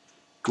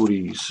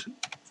goodies.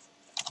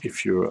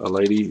 If you're a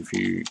lady, if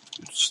you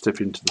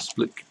step into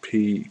the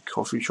Pea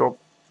Coffee Shop,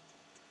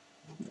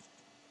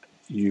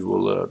 you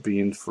will be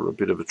in for a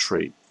bit of a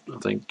treat, I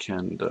think.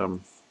 And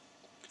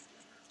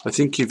I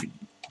think if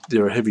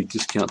there are heavy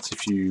discounts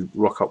if you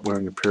rock up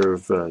wearing a pair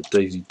of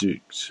Daisy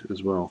Dukes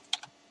as well.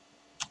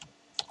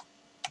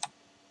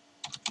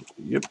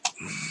 Yep,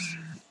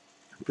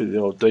 a bit of the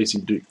old Daisy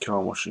Duke car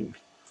washing.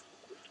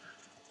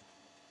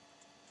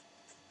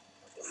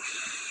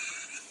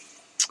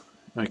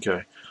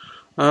 Okay,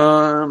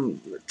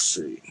 let's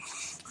see.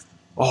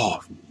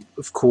 Oh,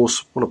 of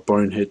course, what a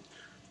bonehead.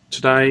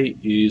 Today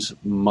is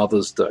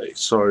Mother's Day,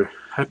 so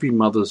happy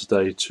Mother's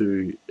Day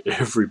to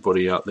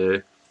everybody out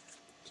there.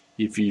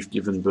 If you've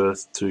given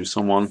birth to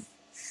someone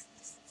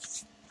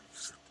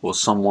or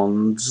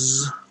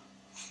someone's,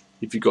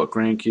 if you've got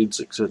grandkids,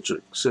 etc.,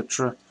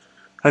 etc.,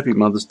 happy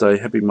Mother's Day.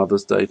 Happy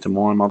Mother's Day to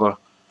my mother.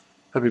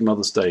 Happy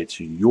Mother's Day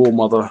to your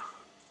mother.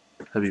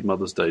 Happy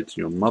Mother's Day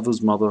to your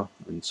mother's mother,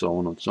 and so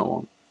on and so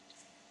on.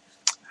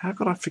 How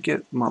could I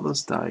forget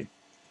Mother's Day?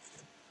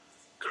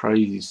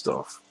 Crazy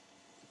stuff.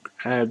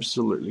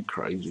 Absolutely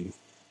crazy.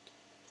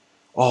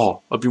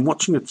 Oh, I've been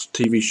watching a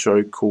TV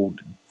show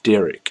called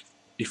Derek.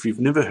 If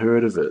you've never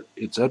heard of it,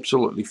 it's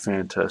absolutely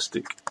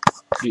fantastic.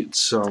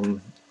 It's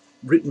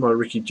written by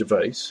Ricky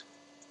Gervais,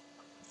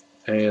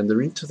 and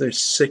they're into their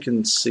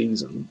second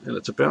season, and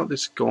it's about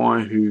this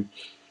guy who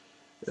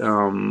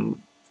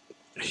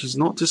he's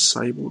not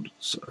disabled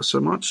so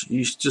much,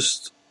 he's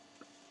just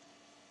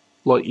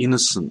like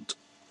innocent,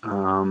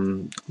 a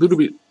little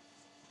bit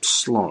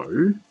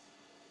slow,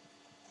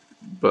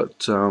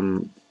 but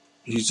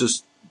he's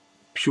just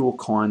pure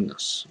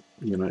kindness,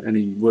 and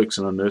he works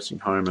in a nursing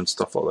home and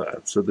stuff like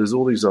that. So there's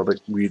all these other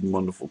weird and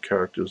wonderful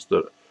characters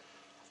that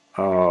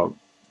are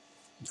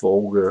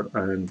vulgar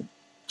and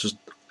just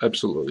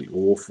absolutely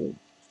awful,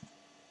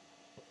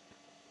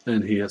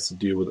 and he has to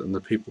deal with it, and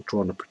the people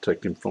trying to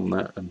protect him from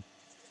that, and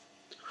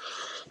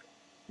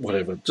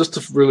whatever. Just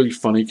a really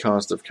funny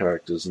cast of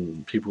characters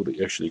and people that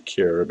you actually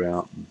care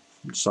about, and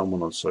so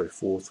on and so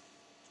forth.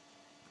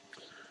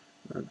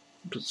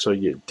 So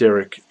yeah,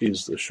 Derek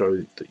is the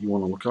show that you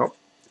want to look up.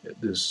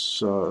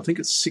 There's I think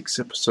it's 6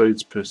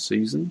 episodes per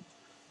season,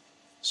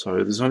 so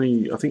there's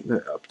only, I think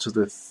they're up to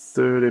the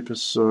 3rd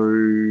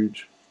episode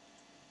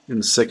in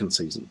the 2nd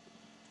season,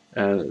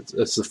 and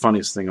it's the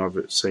funniest thing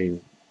I've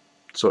seen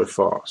so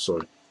far.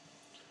 So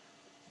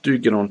do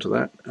get onto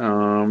that.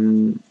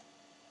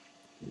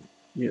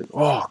 Yeah.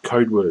 Oh,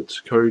 code words.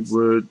 Code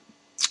word.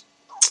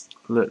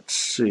 Let's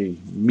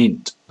see.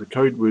 Mint. The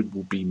code word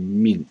will be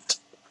mint.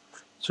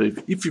 So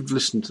if you've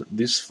listened to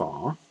this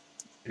far,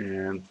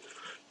 and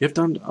you have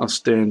to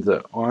understand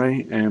that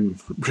I am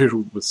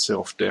riddled with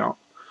self-doubt,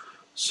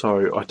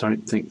 so I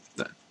don't think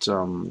that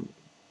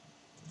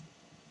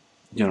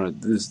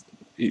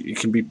it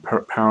can be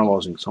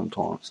paralysing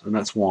sometimes, and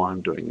that's why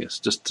I'm doing this,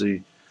 just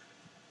to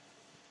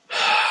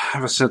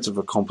have a sense of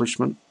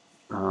accomplishment,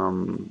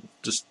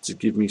 just to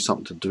give me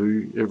something to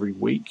do every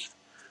week.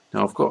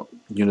 Now, I've got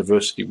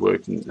university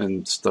work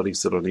and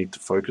studies that I need to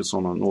focus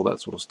on and all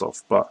that sort of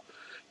stuff, but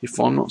if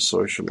I'm not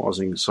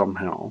socializing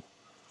somehow,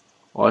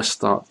 I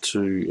start to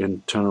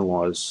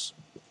internalize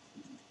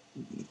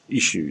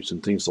issues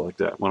and things like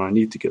that when I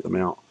need to get them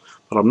out.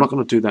 But I'm not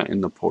going to do that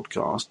in the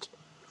podcast.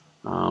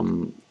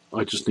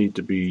 I just need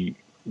to be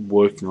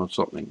working on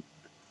something.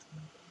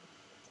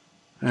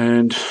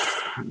 And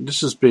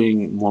this is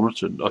being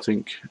monitored, I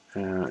think,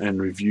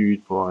 and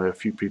reviewed by a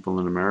few people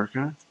in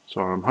America.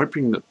 So I'm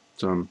hoping that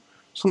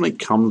something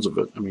comes of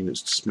it. I mean,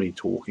 it's just me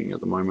talking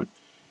at the moment.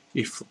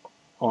 If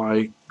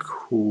I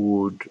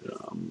could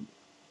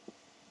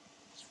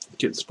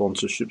get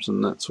sponsorships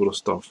and that sort of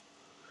stuff,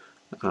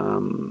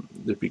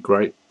 that'd be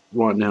great.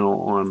 Right now,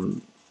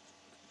 I'm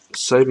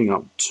saving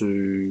up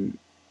to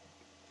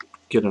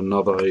get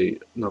another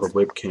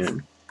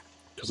webcam,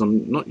 because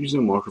I'm not using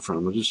a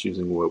microphone. I'm just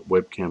using a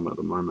webcam at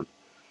the moment.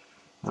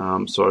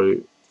 So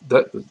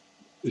that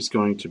is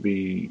going to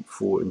be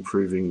for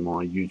improving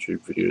my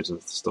YouTube videos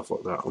and stuff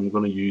like that. I'm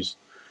going to use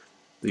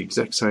the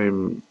exact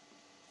same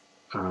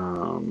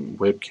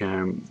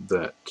webcam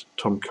that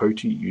Tom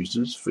Coty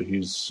uses for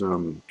his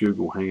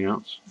Google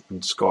Hangouts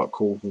and Skype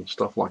calls and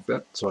stuff like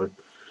that. So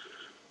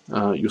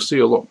you'll see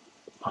a lot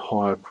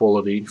higher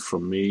quality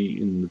from me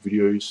in the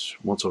videos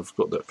once I've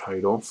got that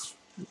paid off.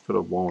 I've got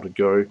a while to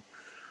go.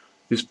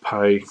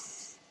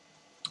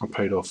 I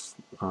paid off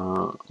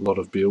a lot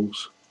of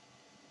bills,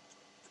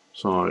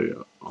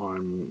 so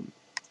I'm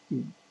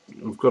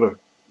going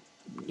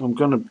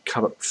to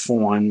cut it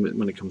fine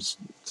when it comes,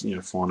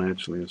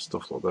 financially and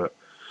stuff like that.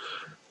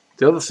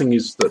 The other thing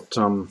is that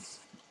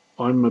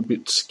I'm a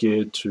bit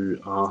scared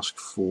to ask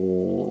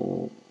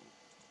for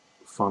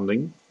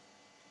funding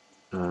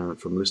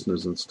from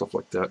listeners and stuff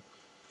like that.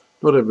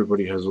 Not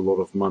everybody has a lot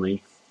of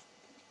money.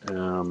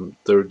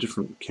 There are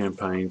different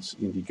campaigns: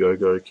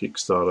 Indiegogo,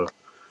 Kickstarter,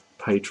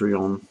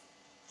 Patreon.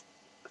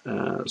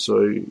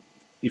 So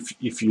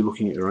if you're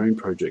looking at your own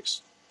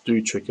projects,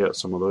 do check out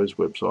some of those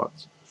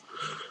websites.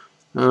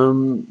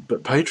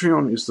 But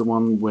Patreon is the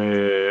one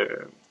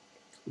where,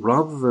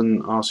 rather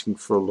than asking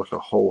for like a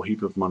whole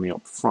heap of money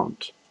up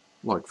front,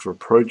 like for a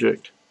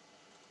project,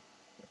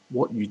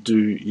 what you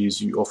do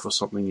is you offer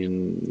something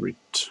in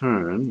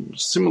return,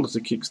 similar to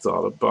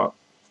Kickstarter, but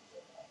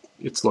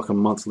it's like a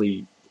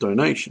monthly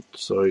donation.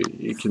 So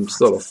it can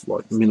start off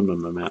like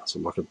minimum amounts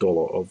of like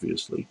 $1,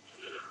 obviously.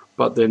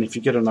 But then if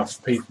you get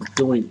enough people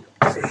doing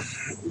it,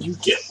 you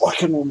get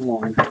like an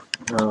online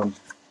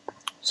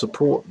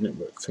support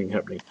network thing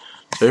happening.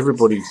 So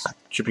everybody's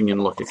chipping in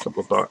like a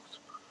couple of bucks,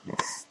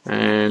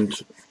 and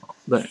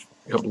that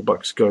couple of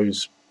bucks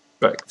goes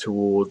back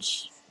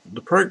towards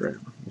the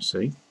program, you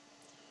see.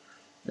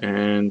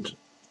 And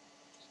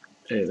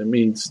it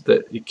means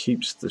that it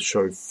keeps the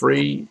show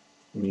free.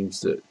 It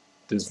means that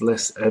there's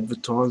less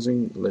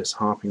advertising, less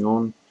harping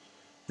on,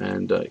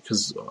 and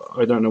because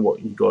I don't know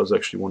what you guys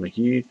actually want to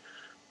hear,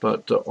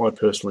 but I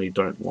personally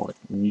don't like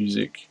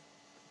music.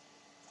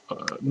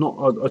 I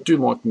do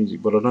like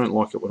music, but I don't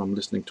like it when I'm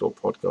listening to a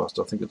podcast.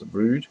 I think it's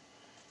rude.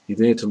 You're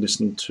there to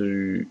listen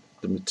to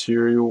the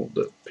material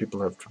that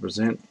people have to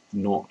present,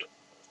 not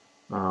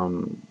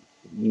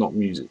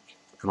music,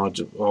 and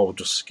I'll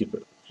just skip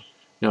it.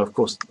 Now, of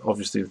course,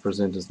 obviously the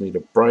presenters need a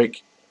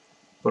break,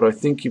 but I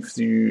think if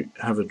you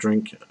have a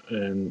drink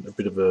and a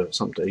bit of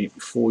something to eat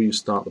before you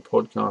start the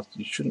podcast,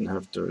 you shouldn't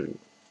have to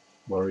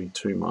worry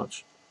too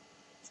much.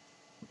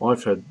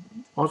 I've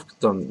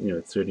done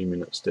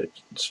 30-minute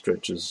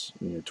stretches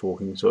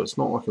talking, so it's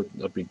not like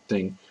a big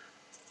thing.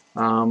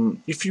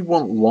 If you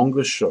want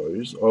longer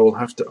shows, I will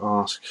have to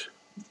ask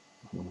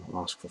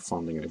for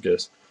funding, I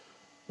guess,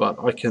 but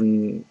I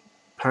can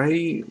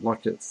pay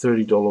like at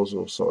 $30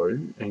 or so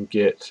and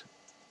get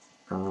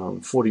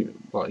 40,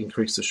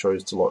 increase the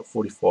shows to like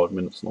 45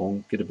 minutes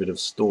long, get a bit of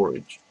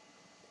storage.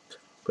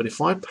 But if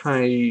I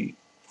pay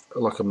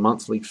like a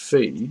monthly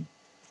fee,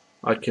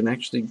 I can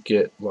actually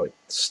get like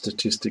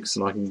statistics,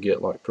 and I can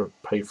get like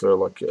pay for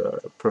like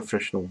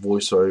professional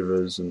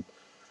voiceovers and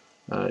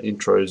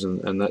intros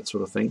and that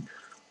sort of thing.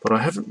 But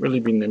I haven't really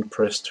been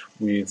impressed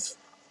with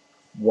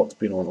what's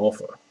been on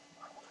offer.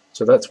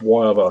 So that's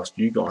why I've asked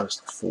you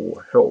guys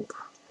for help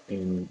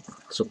in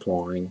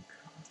supplying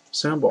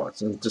sound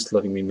bites and just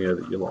letting me know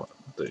that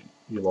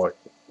you like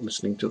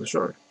listening to the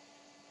show.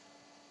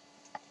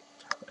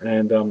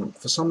 And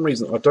for some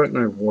reason, I don't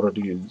know what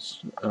it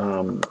is.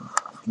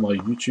 My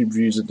YouTube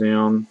views are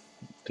down.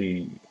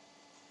 The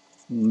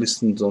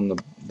listens on the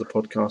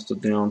podcast are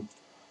down.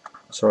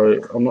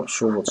 So I'm not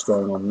sure what's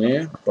going on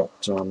there,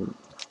 but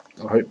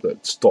I hope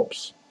that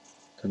stops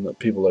and that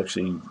people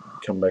actually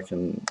come back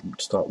and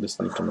start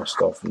listening to my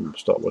stuff and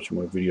start watching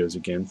my videos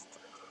again.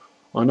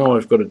 I know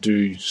I've got to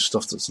do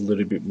stuff that's a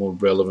little bit more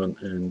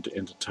relevant and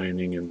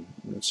entertaining and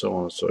so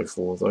on and so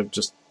forth.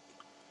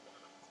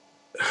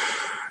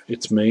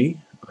 It's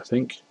me, I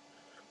think.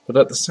 But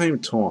at the same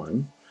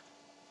time,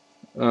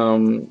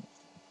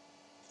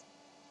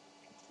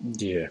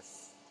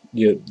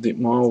 yeah,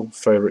 my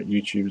favourite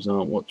YouTubers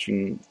aren't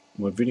watching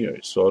my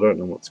videos, so I don't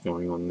know what's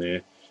going on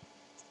there.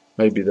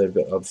 Maybe they've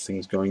got other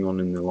things going on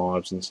in their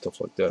lives and stuff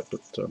like that,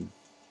 but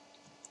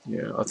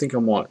yeah, I think I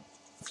might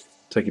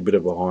take a bit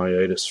of a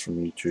hiatus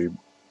from YouTube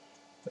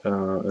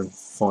and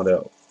find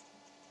out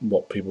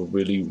what people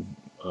really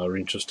are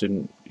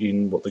interested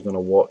in, what they're going to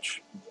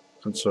watch,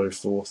 and so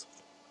forth.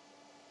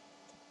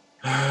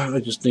 I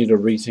just need a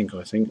rethink,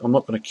 I think. I'm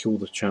not going to kill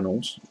the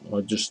channels.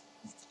 I just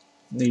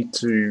need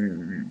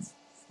to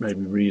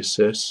maybe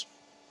reassess.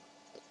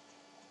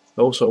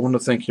 Also, I want to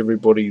thank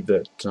everybody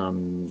that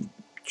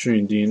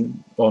tuned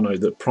in. Oh no,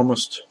 that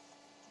promised,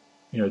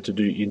 to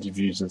do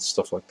interviews and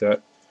stuff like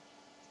that.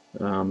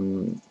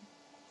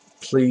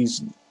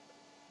 Please,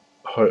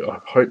 I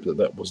hope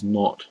that was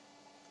not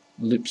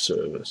lip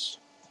service,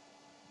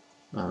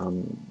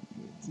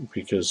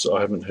 because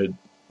I haven't heard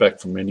back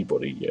from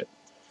anybody yet.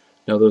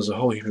 Now, there's a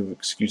whole heap of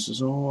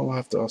excuses. Oh, I'll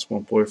have to ask my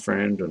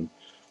boyfriend, and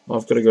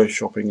I've got to go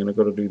shopping, and I've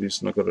got to do this,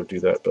 and I've got to do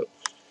that. But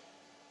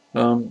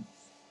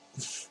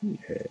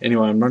yeah.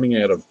 Anyway, I'm running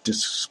out of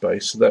disk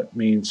space, so that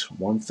means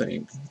one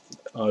thing: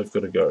 I've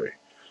got to go.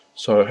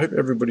 So I hope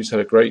everybody's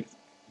had a great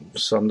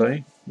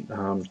Sunday.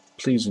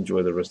 Please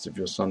enjoy the rest of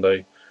your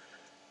Sunday.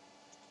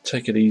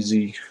 Take it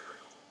easy,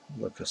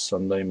 like a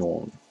Sunday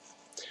morn.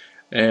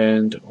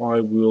 And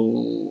I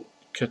will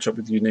catch up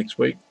with you next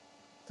week.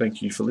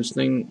 Thank you for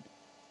listening,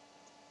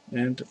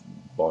 and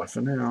bye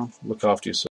for now. Look after yourself.